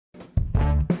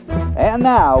And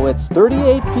now it's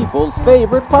 38 people's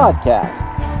favorite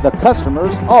podcast, The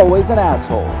Customer's Always an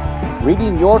Asshole.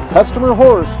 Reading your customer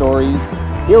horror stories,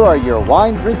 here are your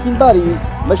wine-drinking buddies,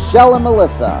 Michelle and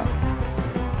Melissa.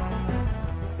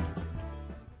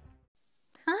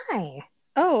 Hi.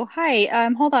 Oh, hi.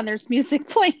 Hold on. There's music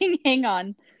playing. Hang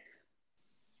on.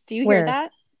 Do you hear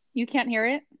that? You can't hear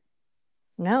it?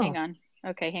 No. Hang on.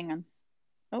 Okay, hang on.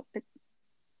 Oh,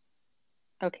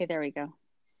 okay, there we go.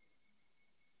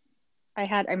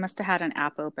 I must have had an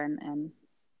app open and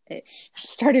it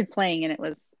started playing and it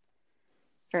was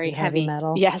very heavy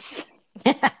metal. Yes.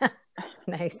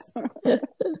 Nice. Yeah.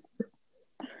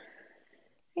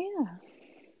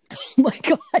 Oh my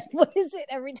God. What is it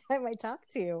every time I talk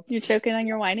to you? You choking on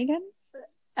your wine again?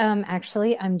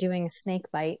 Actually, I'm doing a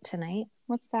snake bite tonight.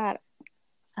 What's that?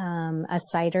 A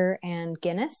cider and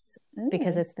Guinness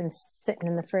because it's been sitting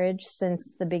in the fridge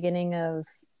since the beginning of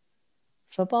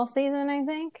football season, I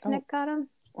think. Nick got them.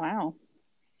 Wow.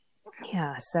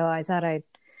 Yeah, so I thought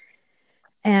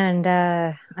and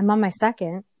I'm on my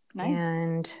second. Nice.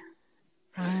 And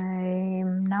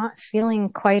I'm not feeling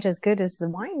quite as good as the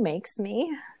wine makes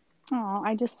me. Oh,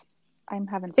 I'm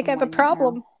having I think I have a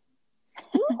problem.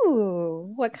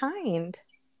 Ooh, what kind?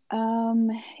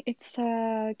 It's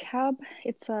a cab.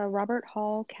 It's a Robert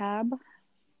Hall cab. I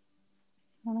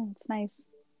don't know. It's nice.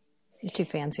 Too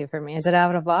fancy for me. Is it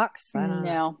out of a box?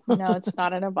 No, it's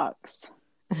not in a box.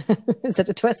 Is it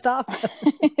a twist off?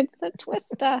 It's a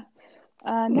twista.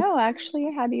 No, actually, I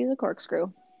had to use a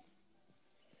corkscrew.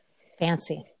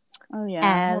 Fancy. Oh yeah.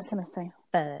 As what can I say?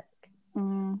 fuck.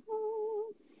 Mm-hmm.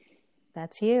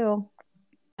 That's you.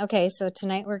 Okay, so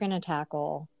tonight we're going to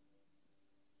tackle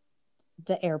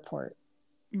the airport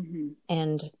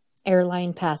and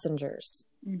airline passengers.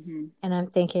 Mm-hmm. And I'm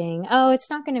thinking, it's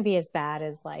not going to be as bad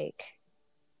as like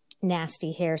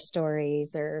nasty hair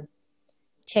stories or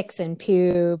ticks and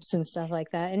pubes and stuff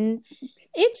like that. And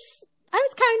I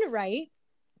was kind of right,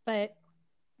 but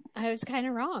I was kind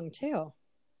of wrong too.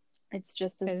 It's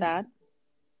just as bad.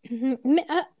 I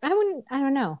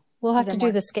don't know. We'll have to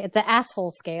do the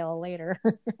asshole scale later.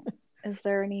 Is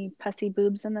there any pussy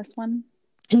boobs in this one?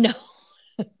 No.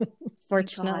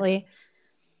 Fortunately.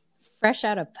 Fresh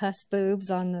out of pus boobs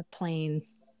on the plane.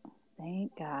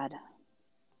 Thank God.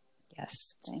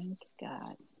 Yes. Thank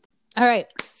God. All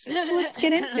right. Let's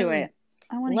get into it.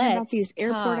 I want to hear about these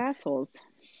airport assholes.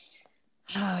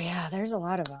 Oh, yeah. There's a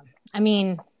lot of them. I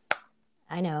mean,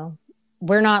 I know.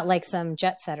 We're not like some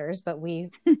jet setters, but we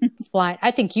fly.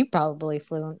 I think you probably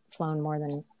flown more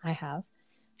than I have.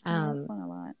 I've flown a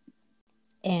lot.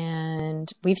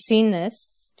 And we've seen this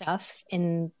stuff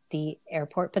in the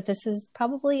airport, but this is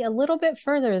probably a little bit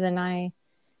further than I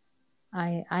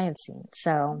have seen.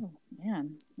 So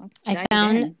I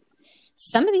found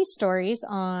some of these stories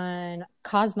on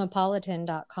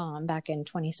cosmopolitan.com back in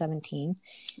 2017.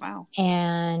 Wow.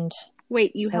 And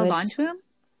wait, you held on to him?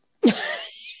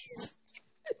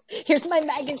 Here's my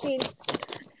magazine.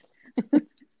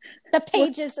 The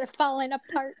pages are falling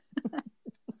apart.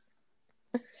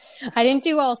 I didn't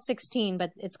do all 16,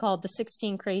 but it's called The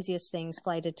 16 Craziest Things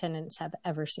Flight Attendants Have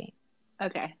Ever Seen.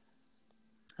 Okay.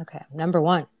 Number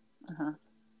 1.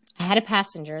 I had a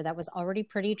passenger that was already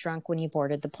pretty drunk when he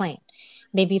boarded the plane.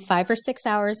 Maybe 5 or 6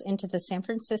 hours into the San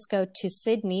Francisco to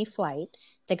Sydney flight,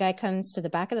 the guy comes to the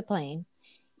back of the plane.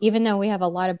 Even though we have a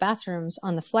lot of bathrooms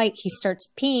on the flight, he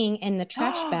starts peeing in the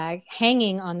trash bag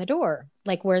hanging on the door,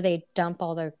 like where they dump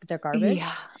all their garbage.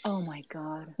 Yeah. Oh, my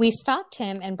God. We stopped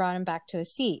him and brought him back to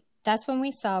his seat. That's when we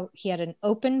saw he had an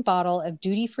open bottle of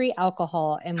duty-free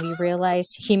alcohol, and we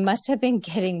realized he must have been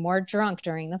getting more drunk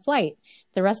during the flight.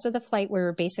 The rest of the flight, we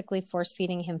were basically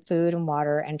force-feeding him food and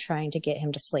water and trying to get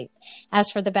him to sleep. As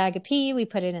for the bag of pee, we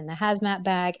put it in the hazmat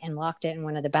bag and locked it in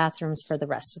one of the bathrooms for the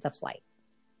rest of the flight.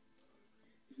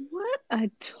 What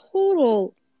a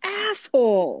total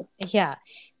asshole. Yeah.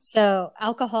 So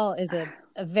alcohol is a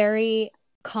very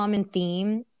common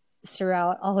theme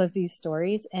throughout all of these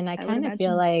stories. And I kind of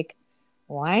feel like,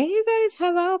 why do you guys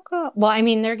have alcohol? Well, I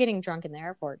mean, they're getting drunk in the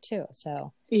airport too.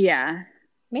 So yeah,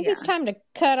 maybe it's time to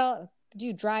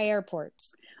do dry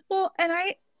airports. Well, and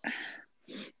I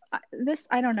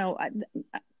don't know.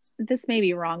 This may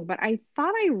be wrong, but I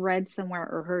thought I read somewhere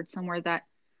or heard somewhere that,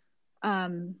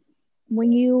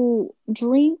 when you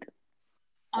drink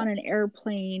on an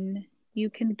airplane, you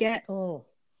can get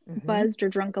buzzed or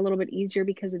drunk a little bit easier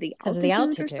because of the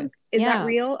altitude. Is that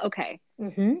real? Okay.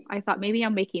 I thought maybe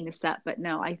I'm making this up, but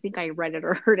no, I think I read it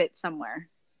or heard it somewhere.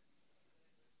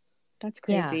 That's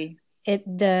crazy. Yeah.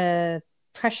 The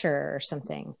pressure or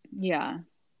something. Yeah.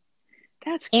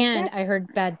 I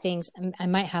heard bad things. I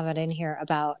might have it in here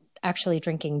about actually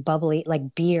drinking bubbly,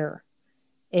 like beer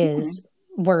is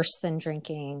worse than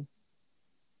drinking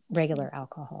regular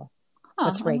alcohol.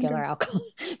 What's regular alcohol?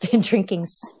 Than drinking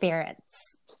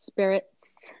spirits.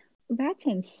 That's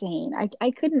insane.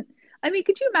 I couldn't. I mean,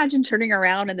 could you imagine turning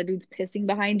around and the dude's pissing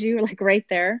behind you, like right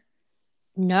there?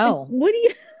 No. Like, what do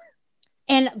you?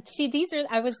 And see,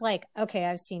 I was like, okay,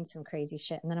 I've seen some crazy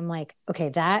shit. And then I'm like,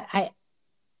 okay,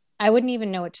 I wouldn't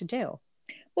even know what to do.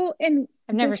 Well, and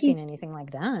I've never seen anything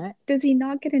like that. Does he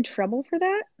not get in trouble for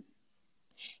that?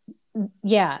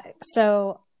 Yeah.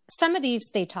 So some of these,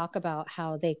 they talk about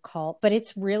how they call, but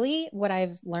it's really what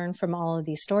I've learned from all of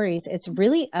these stories. It's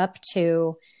really up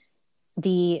to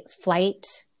the flight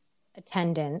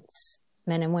attendants,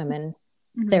 men and women,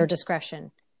 their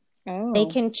discretion. Oh. They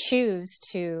can choose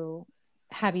to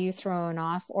have you thrown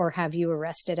off or have you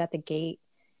arrested at the gate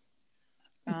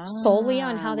solely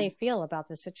on how they feel about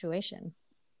the situation.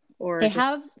 Or they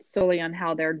have solely on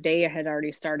how their day had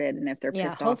already started and if they're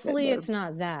pissed off. Hopefully it's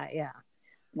not that. Yeah.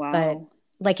 Wow. But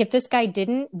like if this guy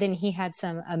didn't, then he had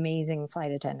some amazing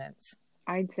flight attendants.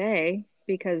 I'd say,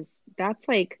 because that's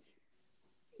like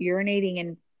urinating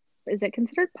in, is it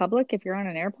considered public if you're on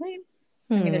an airplane?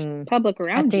 I mean, there's public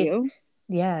around you.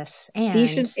 Yes. And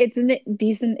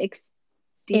indecent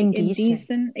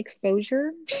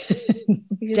exposure.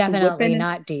 Definitely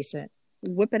not decent.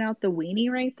 Whipping out the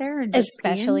weenie right there. And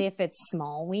especially if it's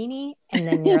small weenie. And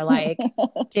then you're like,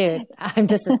 dude, I'm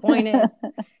disappointed.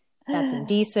 That's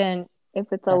indecent.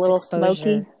 If it's a little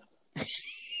exposure.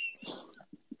 Smoky.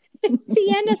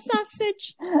 Vienna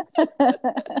sausage.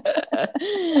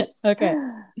 Okay.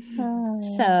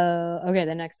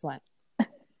 The next one.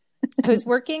 I was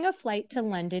working a flight to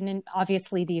London, and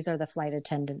obviously these are the flight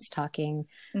attendants talking.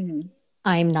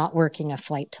 I'm not working a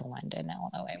flight to London,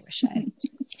 although I wish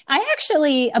I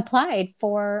actually applied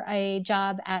for a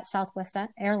job at Southwest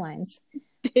Airlines.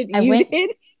 I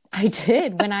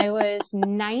did when I was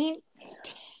 19,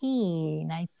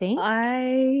 I think.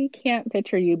 I can't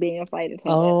picture you being a flight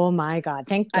attendant. Oh my God.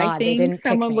 Thank God they didn't pick me.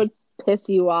 Someone would piss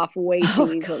you off way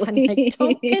too easily. God, like,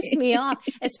 don't piss me off.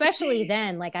 Especially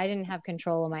then. Like, I didn't have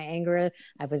control of my anger.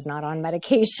 I was not on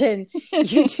medication.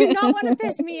 You do not want to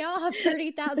piss me off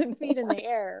 30,000 feet in the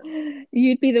air.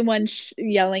 You'd be the one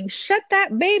yelling, shut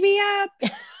that baby up.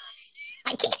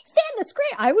 I can't stand the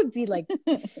scream. I would be like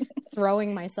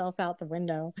throwing myself out the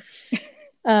window.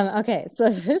 Okay, so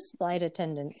this flight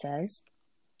attendant says,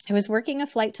 I was working a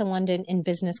flight to London in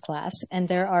business class, and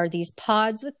there are these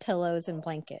pods with pillows and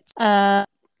blankets. A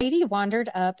lady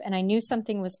wandered up, and I knew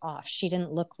something was off. She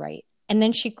didn't look right. And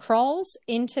then she crawls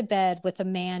into bed with a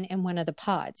man in one of the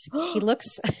pods. He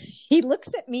looks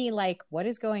at me like, what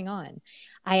is going on?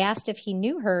 I asked if he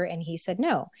knew her, and he said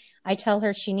no. I tell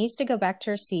her she needs to go back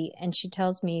to her seat, and she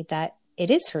tells me that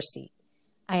it is her seat.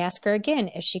 I ask her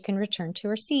again if she can return to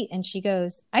her seat, and she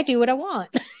goes, I do what I want.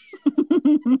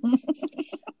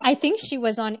 I think she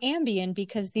was on Ambien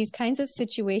because these kinds of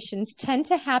situations tend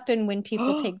to happen when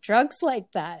people take drugs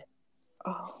like that.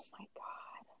 Oh my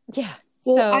God. Yeah.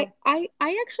 Well, so I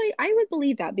actually, I would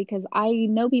believe that because I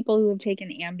know people who have taken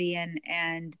Ambien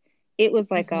and it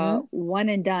was like a one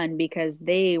and done because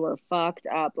they were fucked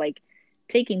up, like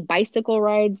taking bicycle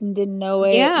rides and didn't know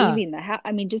it, leaving the house.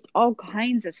 I mean, just all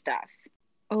kinds of stuff.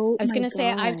 Oh, I was going to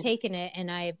say I've taken it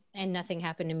and nothing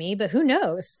happened to me, but who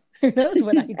knows? Who knows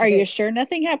what I did? Are you sure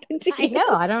nothing happened to you? I know.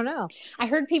 I don't know. I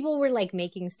heard people were like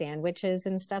making sandwiches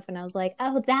and stuff, and I was like,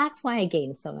 oh, that's why I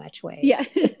gained so much weight. Yeah,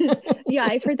 yeah,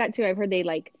 I've heard that too. I've heard they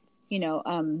like, middle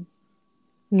of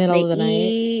the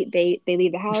night. They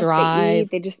leave the house. Drive. They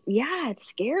eat. They just it's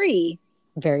scary.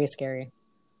 Very scary.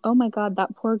 Oh my God,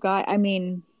 that poor guy. I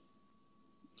mean,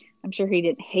 I'm sure he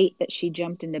didn't hate that she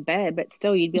jumped into bed, but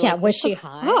still you'd be like, was she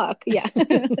hot? Fuck? Yeah.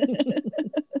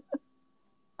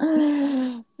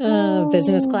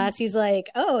 Business class. He's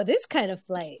like, oh, this kind of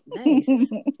flight.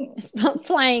 Nice.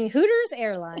 Flying Hooters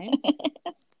airline.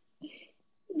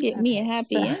 Get me a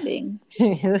happy ending.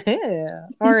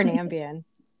 Or an Ambien.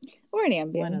 Or an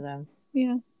Ambien. One of them.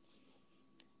 Yeah.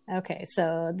 Okay,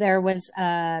 so there was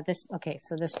this. Okay,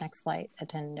 so this next flight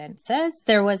attendant says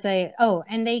there was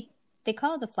and they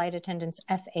call the flight attendants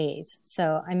FAs.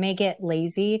 So I may get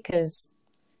lazy because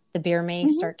the beer may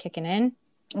start kicking in.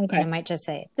 Okay. And I might just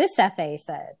say, this FA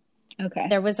said, okay,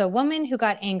 there was a woman who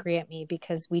got angry at me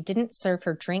because we didn't serve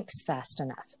her drinks fast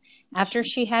enough. After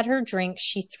she had her drink,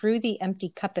 she threw the empty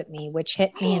cup at me, which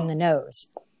hit me in the nose.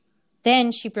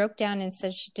 Then she broke down and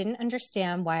said she didn't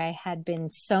understand why I had been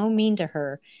so mean to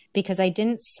her because I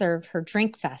didn't serve her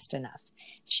drink fast enough.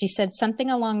 She said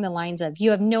something along the lines of,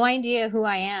 you have no idea who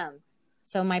I am.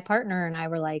 So my partner and I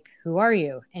were like, who are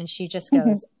you? And she just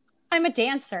goes, I'm a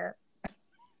dancer.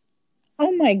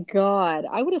 Oh my God.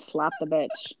 I would have slapped the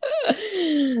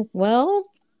bitch. Well,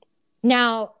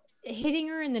 now hitting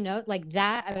her in the nose like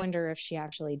that, I wonder if she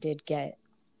actually did get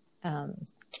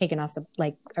taken off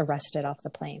arrested off the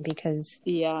plane, because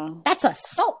that's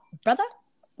assault, brother.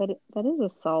 That is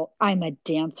assault. I'm a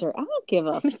dancer. I don't give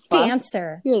a fuck.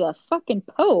 Dancer. You're the fucking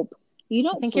Pope. You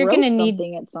don't think you're gonna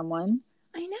something at someone.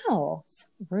 I know. It's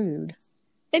rude.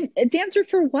 And a dancer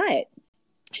for what?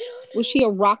 Was she a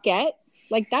rockette?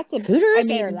 Like, that's a Hooters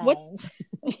Airlines.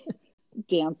 What?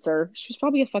 Dancer. She was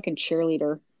probably a fucking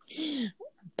cheerleader.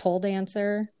 Pole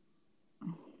dancer.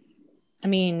 I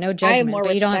mean, no judgment,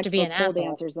 but you don't have to be an asshole. Pole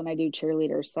dancers than I do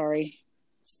cheerleaders. Sorry.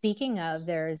 Speaking of,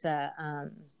 there's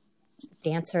a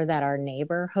dancer that our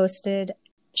neighbor hosted.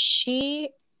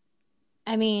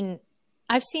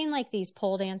 I've seen like these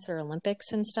pole dancer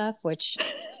Olympics and stuff, which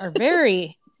are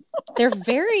they're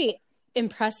very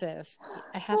impressive.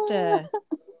 I have to,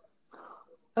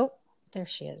 oh, there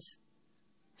she is.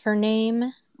 Her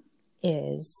name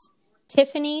is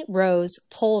Tiffany Rose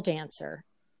Pole Dancer.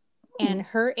 And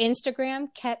her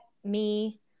Instagram kept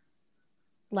me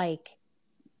like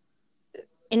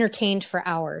entertained for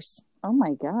hours. Oh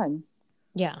my God.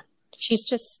 Yeah. She's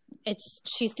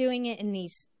doing it in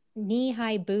these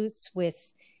knee-high boots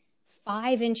with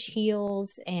 5-inch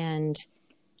heels and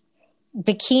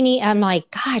bikini. I'm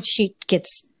like, God, she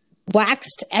gets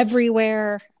waxed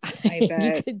everywhere. I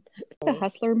bet. The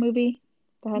Hustler movie?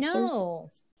 The Hustlers?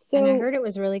 No. So, and I heard it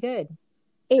was really good.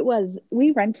 It was.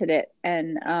 We rented it,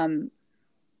 and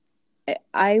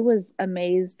I was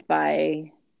amazed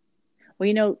by,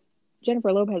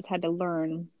 Jennifer Lopez had to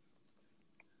learn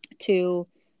to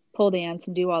pole dance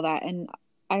and do all that. And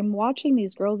I'm watching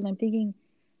these girls and I'm thinking,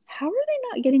 how are they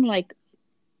not getting like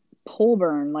pole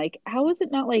burn? Like, how is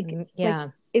it not like,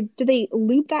 do they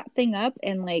loop that thing up?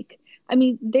 And like, I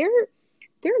mean, their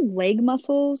leg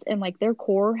muscles and like their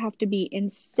core have to be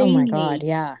insanely, oh my God,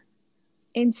 yeah,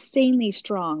 insanely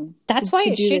strong. That's why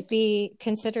it should be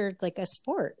considered like a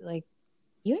sport. Like,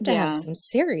 you have to have some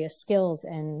serious skills,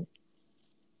 and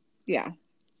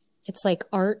it's like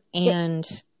art and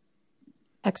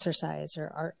exercise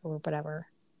or art or whatever.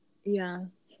 Yeah.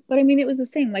 But I mean, it was the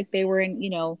same. Like, they were in,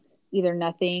 either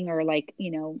nothing or like,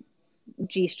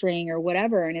 G-string or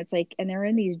whatever. And it's like, and they're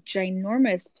in these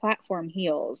ginormous platform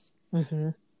heels. Mm-hmm.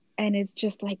 And it's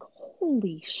just like,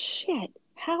 holy shit,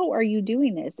 how are you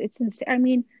doing this? It's insane. I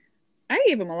mean, I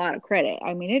give them a lot of credit.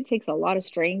 I mean, it takes a lot of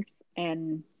strength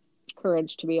and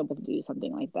courage to be able to do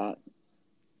something like that.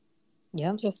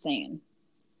 Yeah. Just saying.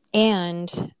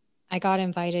 And I got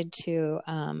invited to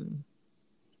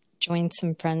join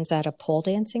some friends at a pole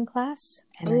dancing class.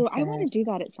 And I want to do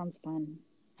that. It sounds fun.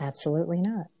 Absolutely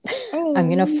not. Oh. I'm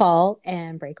going to fall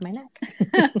and break my neck.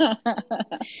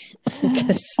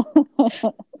 Because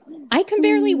I can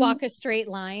barely walk a straight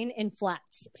line in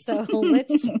flats. So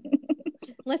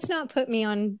let's not put me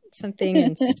on something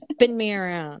and spin me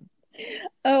around.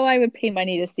 Oh, I would pay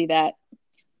money to see that.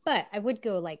 But I would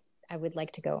like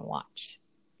to go and watch.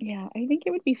 Yeah, I think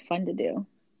it would be fun to do.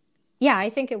 Yeah,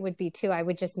 I think it would be too. I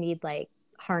would just need like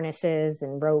harnesses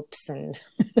and ropes and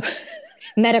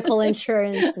medical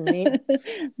insurance and the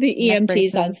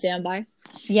EMTs on standby.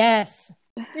 Yes.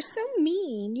 You're so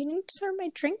mean. You didn't serve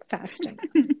my drink fast enough.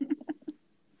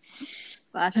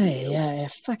 Yeah,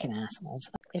 fucking assholes.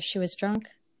 If she was drunk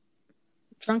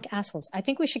assholes. I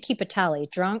think we should keep a tally.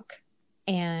 Drunk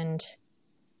and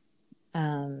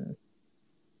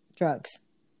drugs.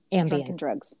 Ambien. Drunk and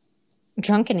drugs.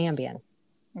 Drunk and Ambien.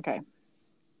 Okay.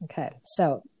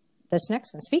 So this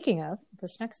next one, speaking of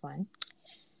this next one,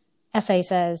 FA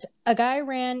says, a guy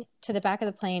ran to the back of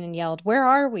the plane and yelled, "Where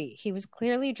are we?" He was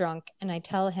clearly drunk, and I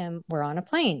tell him we're on a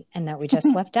plane and that we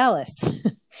just left Dallas.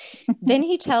 Then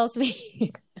he tells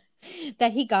me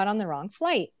that he got on the wrong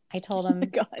flight. I told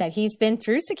him that he's been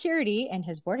through security and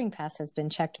his boarding pass has been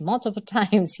checked multiple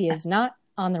times. He is not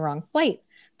on the wrong flight.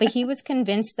 But he was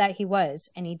convinced that he was,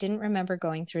 and he didn't remember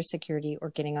going through security or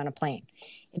getting on a plane.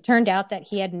 It turned out that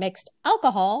he had mixed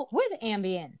alcohol with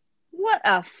Ambien. What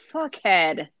a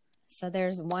fuckhead. So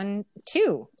there's a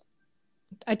twofer.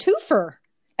 A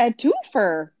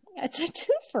twofer. It's a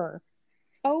twofer.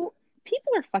 Oh,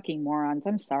 people are fucking morons.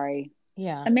 I'm sorry.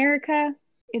 Yeah. America,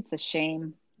 it's a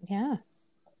shame. Yeah.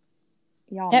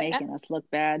 Y'all making us look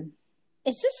bad.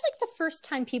 Is this like the first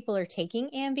time people are taking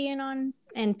Ambien on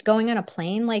and going on a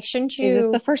plane? Like, shouldn't you? Is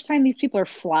this the first time these people are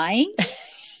flying?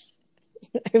 Is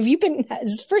this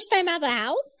the first time out of the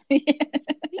house? What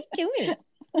are you doing?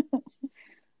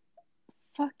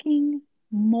 Fucking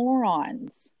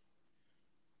morons.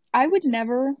 I would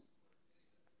never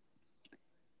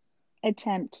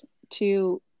attempt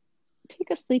to take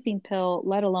a sleeping pill,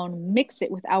 let alone mix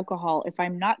it with alcohol, if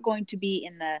I'm not going to be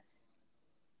in the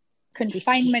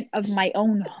confinement of my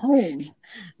own home?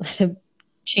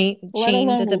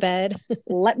 Chained to the bed.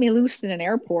 Let me loose in an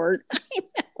airport. I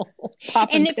know.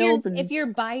 Popping and pills. If you're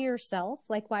by yourself,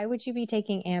 like, why would you be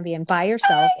taking Ambien by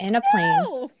yourself in a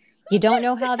plane? You don't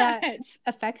know how that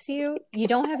affects you. You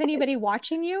don't have anybody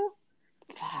watching you.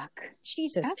 Fuck.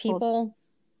 Jesus, assholes. People.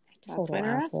 Total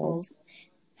assholes.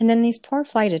 And then these poor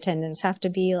flight attendants have to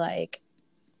be like,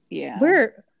 yeah,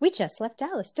 we just left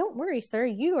Dallas. Don't worry, sir.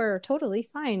 You are totally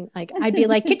fine. Like, I'd be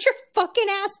like, get your fucking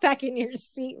ass back in your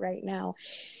seat right now.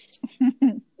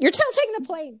 You're tilting the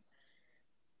plane.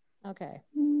 Okay.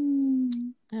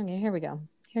 Okay, here we go.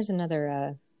 Here's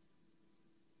another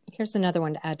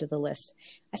one to add to the list.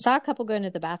 I saw a couple go into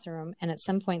the bathroom, and at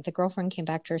some point the girlfriend came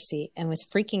back to her seat and was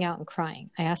freaking out and crying.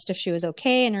 I asked if she was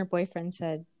okay, and her boyfriend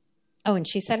said, and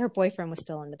she said her boyfriend was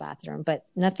still in the bathroom, but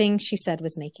nothing she said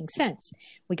was making sense.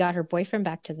 We got her boyfriend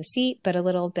back to the seat, but a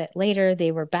little bit later,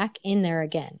 they were back in there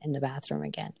again, in the bathroom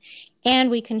again.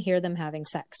 And we can hear them having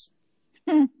sex.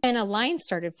 And a line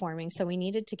started forming, so we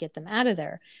needed to get them out of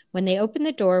there. When they opened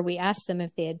the door, we asked them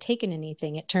if they had taken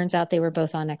anything. It turns out they were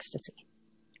both on ecstasy.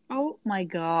 Oh, my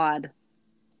God.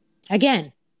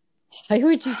 Again, why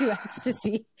would you do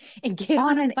ecstasy and get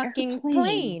on a fucking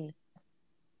plane?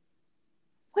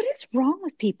 What is wrong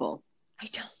with people? I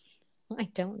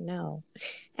don't know.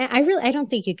 I don't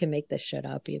think you can make this shit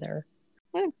up either.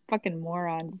 What a fucking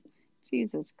morons.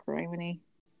 Jesus criminy.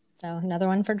 So another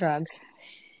one for drugs.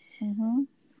 Mm-hmm.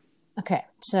 Okay.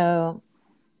 So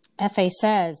FA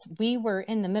says, we were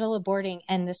in the middle of boarding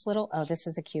and this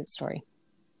is a cute story.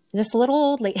 This little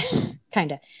old lady,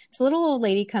 this little old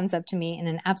lady comes up to me in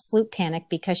an absolute panic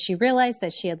because she realized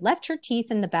that she had left her teeth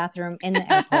in the bathroom in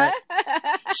the airport.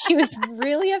 She was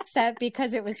really upset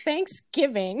because it was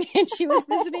Thanksgiving and she was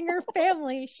visiting her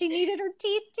family. She needed her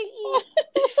teeth to eat.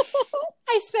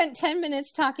 I spent 10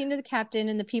 minutes talking to the captain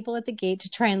and the people at the gate to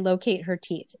try and locate her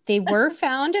teeth. They were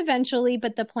found eventually,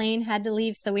 but the plane had to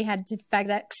leave, so we had to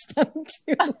FedEx them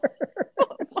to her.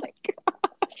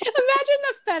 Imagine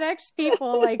the FedEx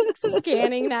people like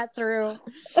scanning that through.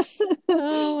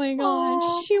 Oh my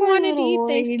gosh. She wanted to eat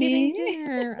Thanksgiving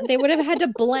dinner. They would have had to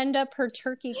blend up her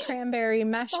turkey cranberry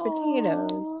mashed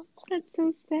potatoes. That's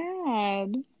so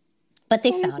sad. But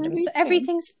they found him, so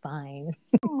everything's fine.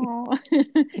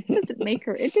 It doesn't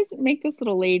make this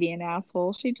little lady an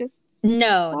asshole. She just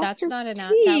No, that's not an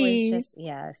that was just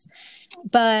yes.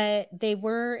 But they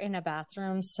were in a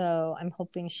bathroom, so I'm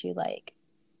hoping she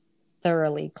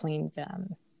thoroughly cleaned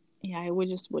them. Yeah, I would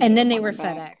just. And then they were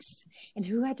FedExed. And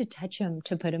who had to touch them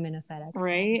to put them in a FedEx?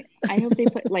 Right. I hope they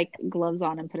put gloves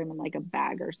on and put them in a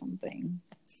bag or something.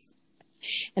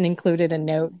 And included a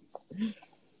note.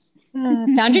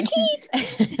 Found your teeth.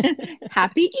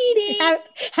 Happy eating.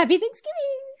 Happy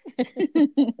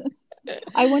Thanksgiving.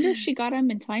 I wonder if she got them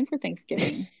in time for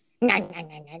Thanksgiving. Yeah,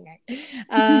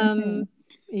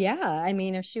 I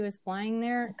mean, if she was flying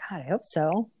there, God, I hope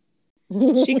so.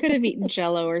 She could have eaten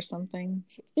Jell-O or something.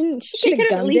 She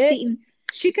could have at least eaten.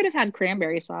 She could have had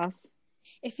cranberry sauce.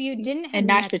 If you didn't have and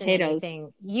mashed potatoes,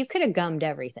 you could have gummed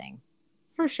everything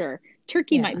for sure.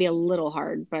 Turkey might be a little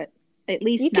hard, but at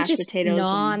least you mashed could just potatoes.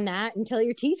 Gnaw on that until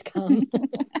your teeth come.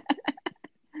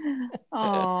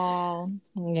 Oh,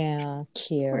 yeah,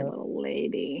 cute. Poor little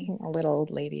lady. Little old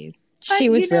ladies. She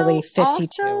was really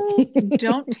 52. Also,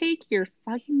 don't take your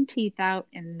fucking teeth out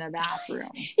in the bathroom.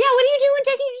 Yeah, what are you doing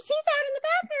taking your teeth out in the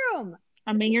bathroom?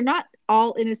 I mean, you're not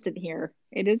all innocent here.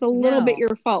 It is a little bit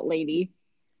your fault, lady.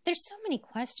 There's so many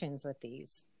questions with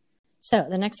these. So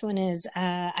the next one is,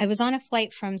 I was on a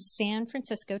flight from San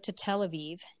Francisco to Tel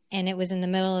Aviv, and it was in the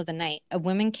middle of the night. A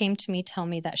woman came to me, tell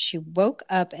me that she woke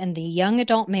up and the young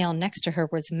adult male next to her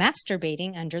was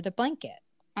masturbating under the blanket.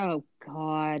 Oh,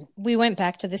 God. We went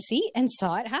back to the seat and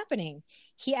saw it happening.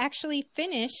 He actually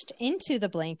finished into the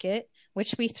blanket,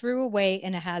 which we threw away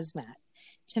in a hazmat.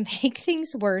 To make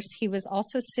things worse, he was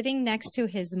also sitting next to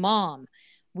his mom.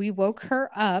 We woke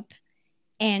her up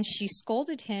and she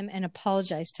scolded him and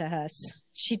apologized to us.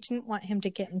 She didn't want him to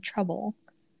get in trouble.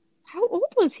 How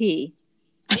old was he?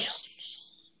 I don't know.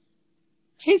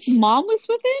 His mom was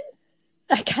with him?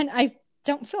 I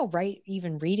don't feel right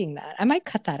even reading that. I might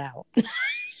cut that out.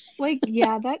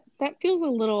 Yeah, that feels a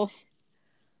little...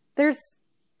 There's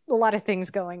a lot of things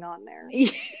going on there.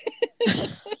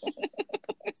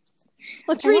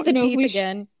 Let's read the teeth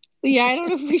again. Yeah, I don't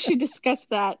know if we should discuss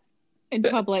that in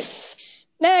public.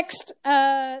 Next.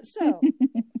 So,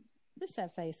 the this,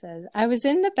 FA says. I was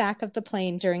in the back of the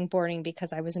plane during boarding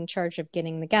because I was in charge of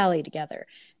getting the galley together.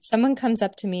 Someone comes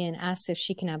up to me and asks if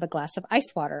she can have a glass of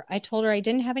ice water. I told her I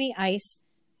didn't have any ice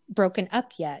broken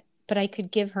up yet, but I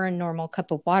could give her a normal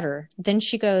cup of water. Then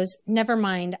she goes, never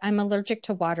mind, I'm allergic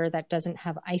to water that doesn't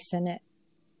have ice in it.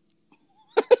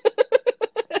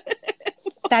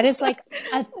 That is like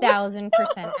 1,000%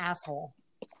 asshole.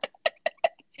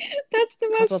 That's the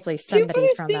most probably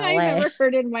somebody from thing LA I've ever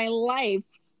heard in my life.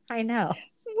 I know.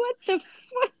 What the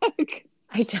fuck?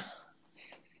 I don't.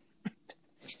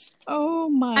 Oh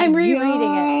my! I'm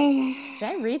rereading it. Did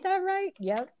I read that right?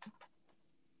 Yep.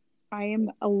 I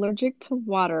am allergic to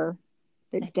water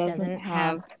that doesn't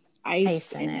have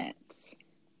ice in it.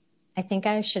 I think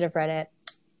I should have read it.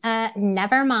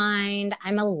 Never mind.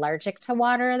 I'm allergic to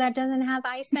water that doesn't have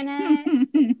ice in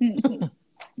it.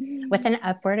 With an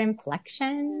upward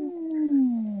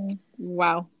inflection.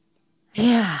 Wow.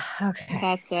 Yeah.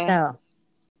 Okay. So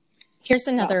here's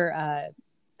another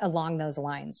along those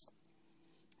lines.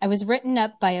 I was written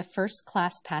up by a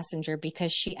first-class passenger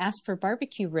because she asked for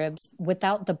barbecue ribs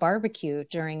without the barbecue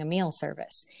during a meal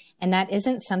service. And that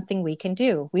isn't something we can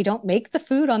do. We don't make the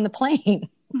food on the plane.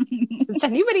 Does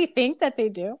anybody think that they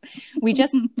do? We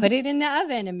just put it in the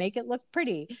oven and make it look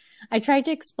pretty. I tried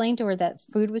to explain to her that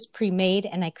food was pre-made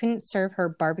and I couldn't serve her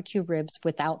barbecue ribs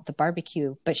without the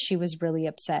barbecue, but she was really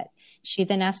upset. She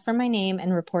then asked for my name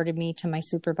and reported me to my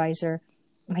supervisor.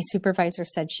 My supervisor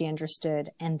said she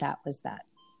understood, and that was that.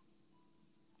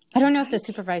 I don't know if the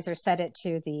supervisor said it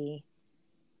to the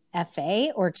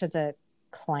FA or to the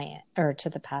client or to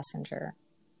the passenger.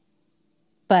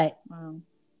 But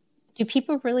do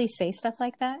people really say stuff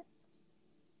like that?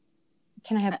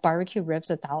 Can I have barbecue ribs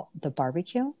without the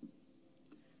barbecue?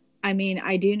 I mean,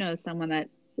 I do know someone that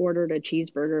ordered a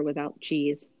cheeseburger without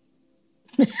cheese.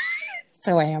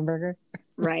 So a hamburger.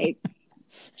 Right.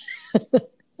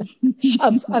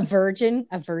 a virgin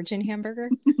hamburger.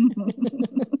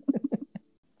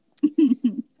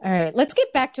 All right, let's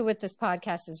get back to what this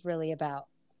podcast is really about.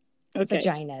 Okay.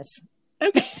 Vaginas.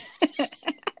 Okay.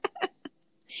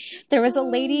 There was a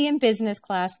lady in business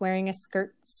class wearing a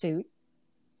skirt suit,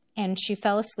 and she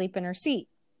fell asleep in her seat.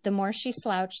 The more she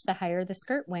slouched, the higher the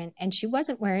skirt went, and she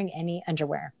wasn't wearing any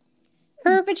underwear.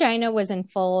 Her vagina was in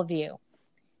full view.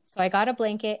 So I got a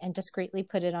blanket and discreetly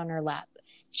put it on her lap.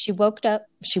 She woke up.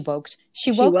 She got woke.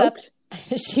 She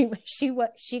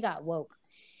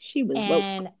was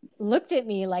and woke. Looked at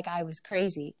me like I was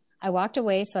crazy. I walked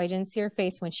away so I didn't see her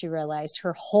face when she realized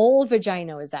her whole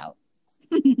vagina was out.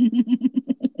 What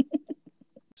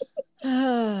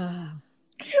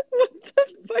the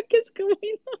fuck is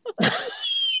going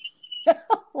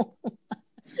on?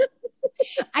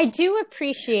 I do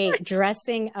appreciate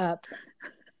dressing up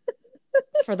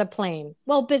for the plane.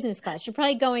 Well, business class. You're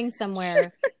probably going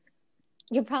somewhere.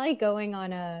 You're probably going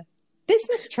on a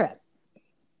business trip.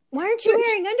 Why aren't you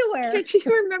wearing underwear? Did you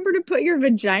remember to put your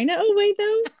vagina away,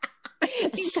 though?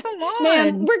 Come on.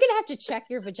 Ma'am, we're going to have to check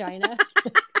your vagina.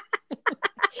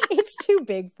 It's too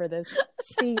big for this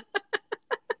seat.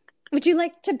 Would you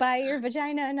like to buy your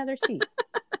vagina another seat?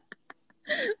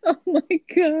 Oh, my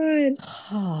God.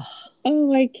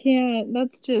 Oh, I can't.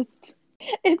 That's just...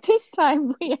 At this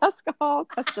time, we ask all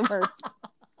customers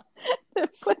to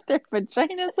put their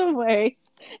vaginas away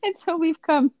until we've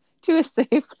come to a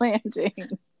safe landing.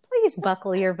 Please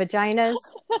buckle your vaginas.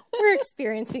 We're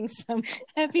experiencing some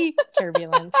heavy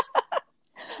turbulence.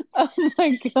 Oh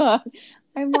my God.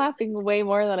 I'm laughing way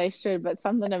more than I should, but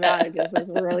something about it just is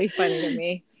really funny to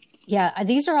me. Yeah,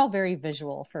 these are all very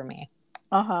visual for me.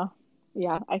 Uh-huh.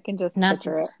 Yeah, I can just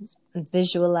picture it.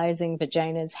 Visualizing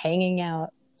vaginas hanging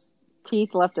out.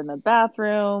 Teeth left in the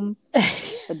bathroom.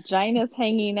 Vaginas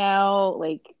hanging out.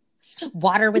 Like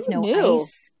water with no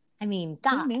ice. I mean,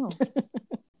 God.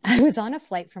 I was on a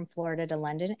flight from Florida to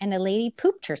London and a lady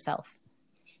pooped herself.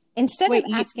 Instead of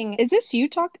asking... Is this you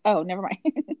talk? Oh, never mind.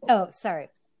 Oh, sorry.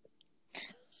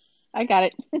 I got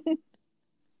it.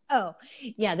 Oh,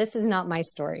 yeah, this is not my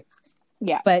story.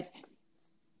 Yeah. But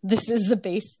this is the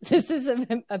base. This is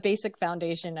a basic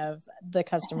foundation of the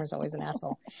customer's always an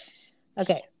asshole.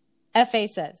 Okay. FA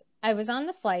says, I was on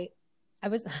a flight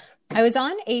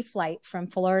from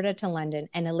Florida to London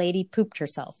and a lady pooped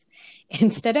herself.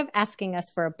 Instead of asking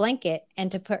us for a blanket and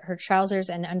to put her trousers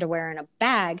and underwear in a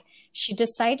bag, she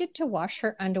decided to wash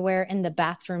her underwear in the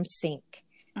bathroom sink.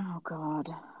 Oh,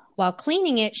 God. While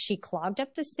cleaning it, she clogged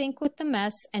up the sink with the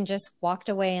mess and just walked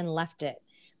away and left it.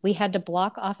 We had to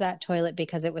block off that toilet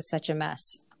because it was such a mess.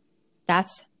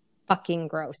 That's fucking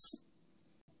gross.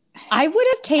 I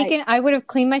would have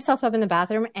cleaned myself up in the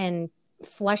bathroom and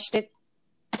flushed it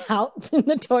out in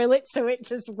the toilet, so it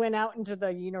just went out into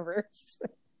the universe.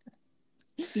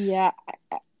 Yeah.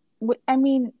 I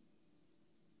mean,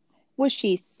 was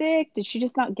she sick? Did she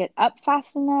just not get up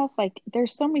fast enough? Like,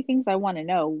 there's so many things I want to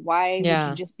know. Why would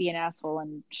you just be an asshole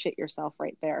and shit yourself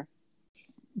right there?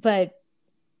 But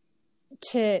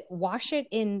to wash it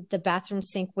in the bathroom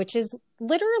sink, which is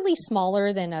literally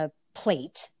smaller than a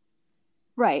plate.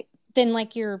 Right. Than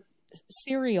like your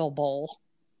cereal bowl.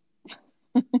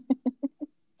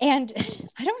 And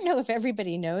I don't know if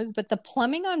everybody knows, but the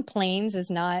plumbing on planes is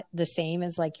not the same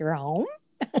as like your home.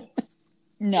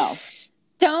 No.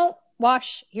 Don't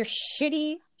wash your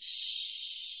shitty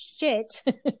shit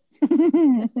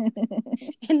in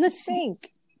the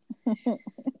sink.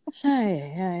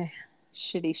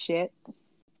 Shitty shit.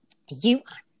 You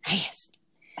are nasty.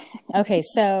 Okay,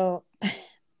 so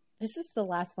this is the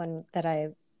last one that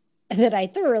I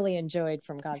thoroughly enjoyed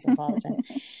from Cosmopolitan.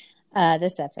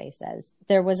 This FA says,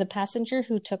 there was a passenger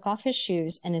who took off his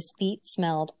shoes and his feet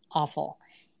smelled awful.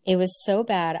 It was so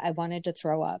bad I wanted to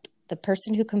throw up. The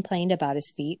person who complained about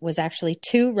his feet was actually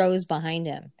 2 rows behind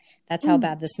him. That's how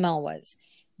bad the smell was.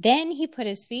 Then he put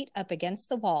his feet up against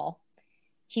the wall.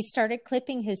 He started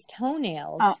clipping his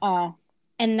toenails.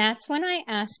 And that's when I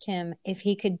asked him if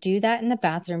he could do that in the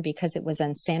bathroom because it was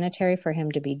unsanitary for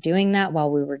him to be doing that while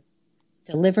we were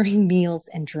delivering meals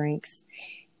and drinks.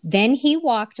 Then he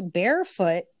walked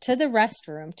barefoot to the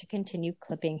restroom to continue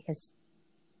clipping his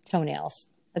toenails.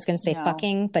 I was going to say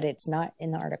fucking, but it's not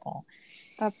in the article.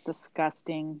 That's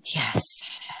disgusting.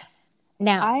 Yes.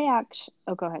 Now,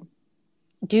 go ahead.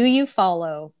 Do you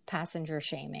follow passenger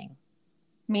shaming?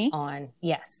 Me?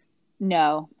 Yes.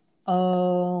 No.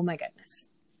 Oh my goodness.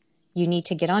 You need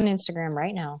to get on Instagram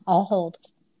right now. I'll hold.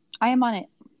 I am on it.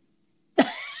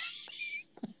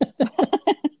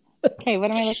 Okay,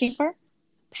 what am I looking for?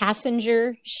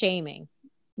 Passenger shaming.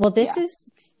 Well, this is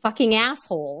fucking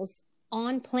assholes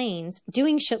on planes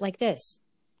doing shit like this.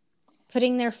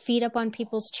 Putting their feet up on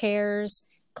people's chairs,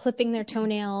 clipping their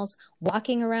toenails,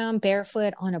 walking around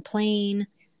barefoot on a plane.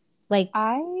 Like,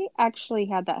 I actually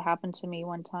had that happen to me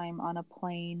one time on a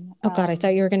plane. Oh God, I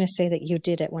thought you were going to say that you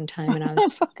did it one time, and I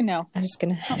was fuck no. I was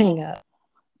going to hang up.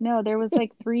 No, there was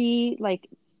like 3 like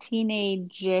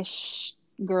teenage-ish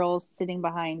girls sitting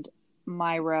behind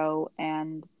my row,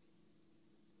 and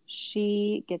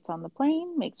she gets on the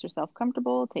plane, makes herself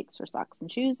comfortable, takes her socks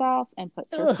and shoes off, and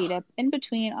puts her feet up in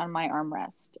between on my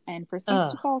armrest, and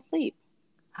proceeds to fall asleep.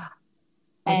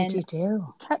 What did you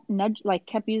do?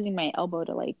 Kept using my elbow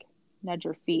to like nudge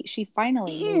her feet. She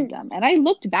finally moved them, and I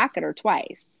looked back at her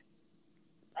twice.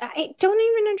 I don't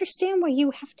even understand why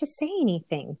you have to say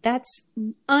anything. That's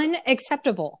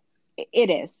unacceptable.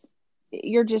 It is.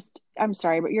 You're just, I'm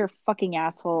sorry, but you're a fucking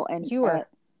asshole. And you are a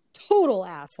total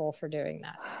asshole for doing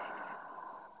that.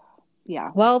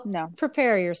 Yeah. Well,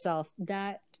 prepare yourself.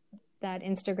 That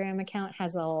Instagram account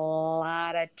has a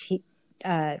lot of teeth.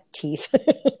 It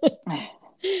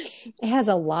has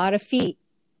a lot of feet.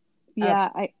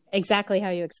 Yeah. Exactly how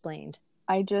you explained.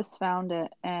 I just found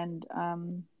it, and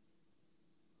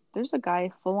there's a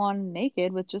guy full on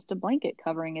naked with just a blanket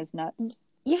covering his nuts.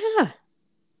 Yeah.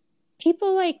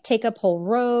 People like take up whole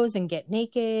rows and get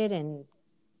naked, and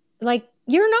like,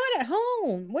 you're not at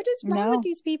home. What is wrong with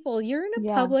these people? You're in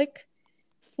a public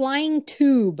flying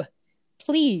tube.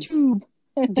 Please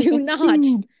do not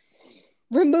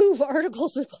remove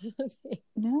articles of clothing.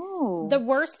 No. The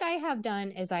worst I have done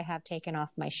is I have taken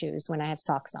off my shoes when I have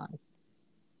socks on.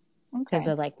 Because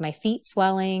of like my feet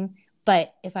swelling.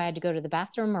 But if I had to go to the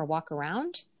bathroom or walk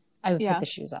around, I would put the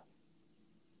shoes up.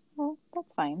 Well,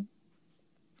 that's fine.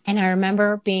 And I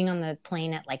remember being on the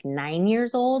plane at like 9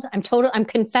 years old. I'm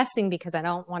confessing because I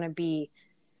don't want to be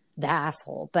the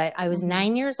asshole, but I was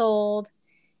 9 years old,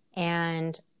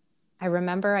 and I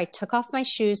remember I took off my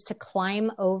shoes to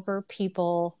climb over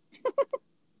people,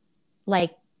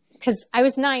 like, because I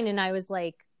was 9 and I was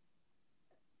like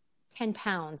 10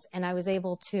 pounds, and I was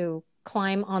able to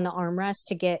climb on the armrest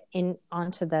to get in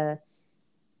onto the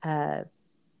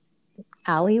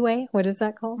alleyway. What is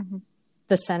that called?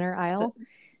 The center aisle.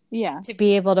 To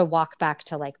be able to walk back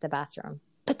to like the bathroom.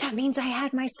 But that means I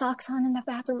had my socks on in the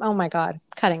bathroom. Oh my God,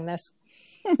 cutting this.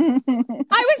 I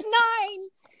was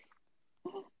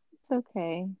 9. It's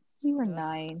okay. You were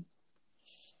 9.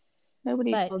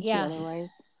 Nobody told you otherwise.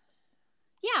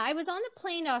 Yeah, I was on the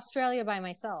plane to Australia by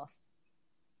myself.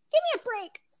 Give me a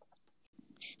break.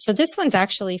 So this one's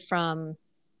actually from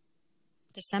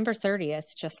December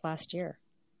 30th, just last year.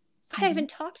 God, I haven't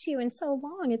talked to you in so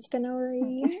long. It's been over a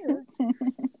year.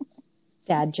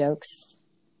 Dad jokes.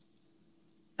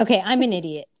 Okay, I'm an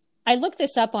idiot. I looked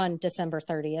this up on December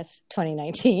 30th,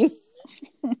 2019.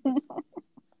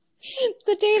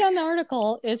 The date on the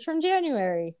article is from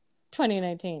January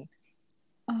 2019.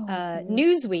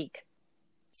 Newsweek.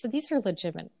 So these are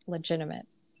legitimate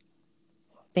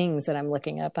things that I'm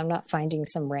looking up. I'm not finding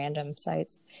some random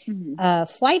sites. Mm-hmm.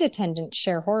 Flight attendants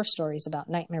share horror stories about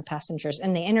nightmare passengers.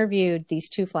 And they interviewed these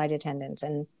two flight attendants.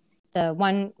 And the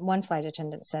one flight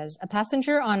attendant says, a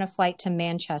passenger on a flight to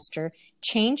Manchester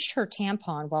changed her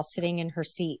tampon while sitting in her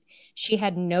seat. She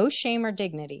had no shame or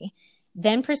dignity,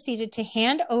 then proceeded to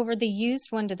hand over the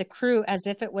used one to the crew as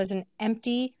if it was an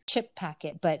empty chip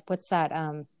packet. But what's that?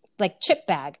 Like chip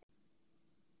bag.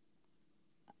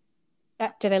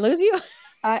 Did I lose you?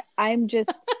 I'm just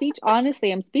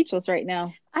honestly, I'm speechless right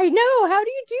now. I know. How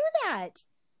do you do that?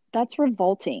 That's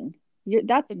revolting.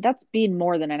 That's being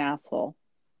more than an asshole.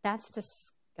 That's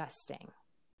disgusting.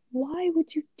 Why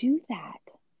would you do that?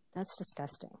 That's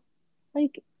disgusting.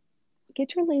 Like,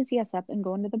 get your lazy ass up and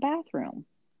go into the bathroom.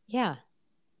 Yeah.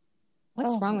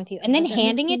 What's wrong with you? And then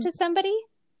handing it to somebody?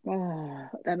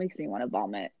 That makes me want to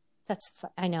vomit.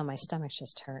 I know, my stomach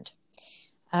just hurt.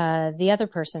 The other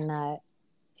person that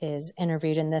is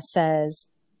interviewed in this says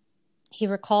he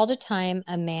recalled a time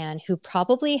a man who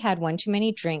probably had one too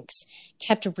many drinks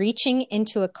kept reaching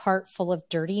into a cart full of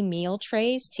dirty meal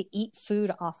trays to eat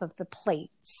food off of the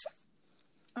plates.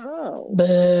 Oh.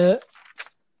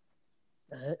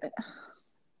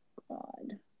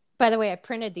 God. By the way, I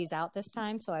printed these out this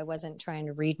time, so I wasn't trying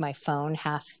to read my phone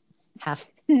half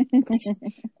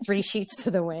 3 sheets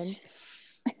to the wind.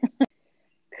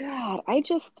 God, I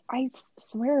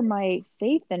swear my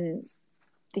faith in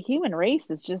the human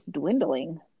race is just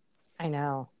dwindling. I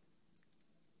know.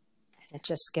 It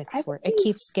just gets worse. It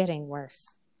keeps getting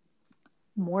worse.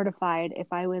 Mortified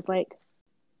if I was like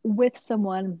with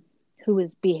someone who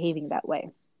is behaving that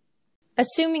way.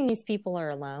 Assuming these people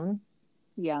are alone.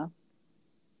 Yeah.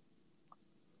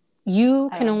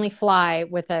 You can only fly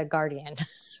with a guardian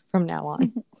from now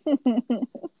on.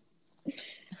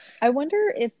 I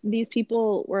wonder if these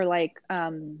people were like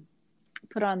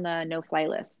put on the no-fly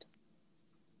list.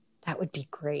 That would be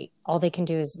great. All they can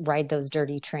do is ride those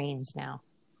dirty trains now.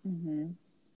 Mm-hmm.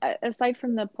 Aside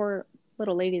from the poor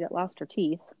little lady that lost her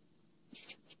teeth,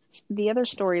 the other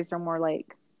stories are more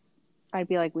like, I'd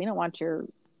be like, we don't want your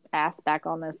ass back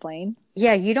on this plane.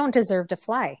 Yeah, you don't deserve to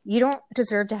fly. You don't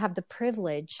deserve to have the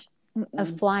privilege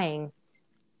of flying.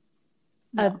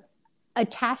 No. A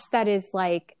task that is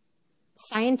like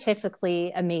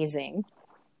scientifically amazing,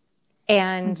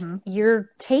 and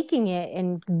you're taking it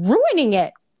and ruining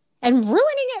it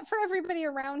for everybody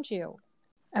around you.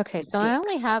 Okay, so I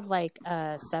only have like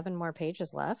 7 more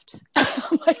pages left.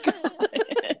 Oh my God.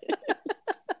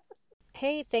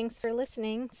 Hey, thanks for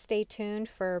listening. Stay tuned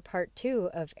for part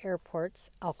 2 of Airports,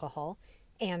 Alcohol,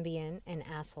 Ambien, and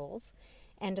Assholes,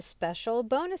 and a special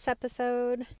bonus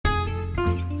episode.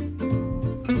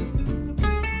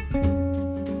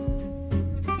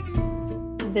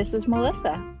 This is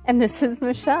Melissa. And this is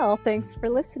Michelle. Thanks for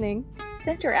listening.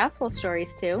 Send your asshole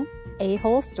stories to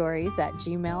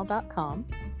AholeStories@gmail.com.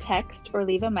 Text or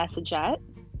leave a message at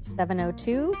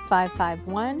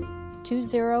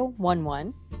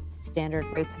 702-551-2011. Standard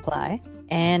rate supply.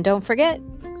 And don't forget,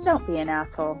 don't be an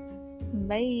asshole.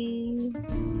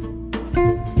 Bye.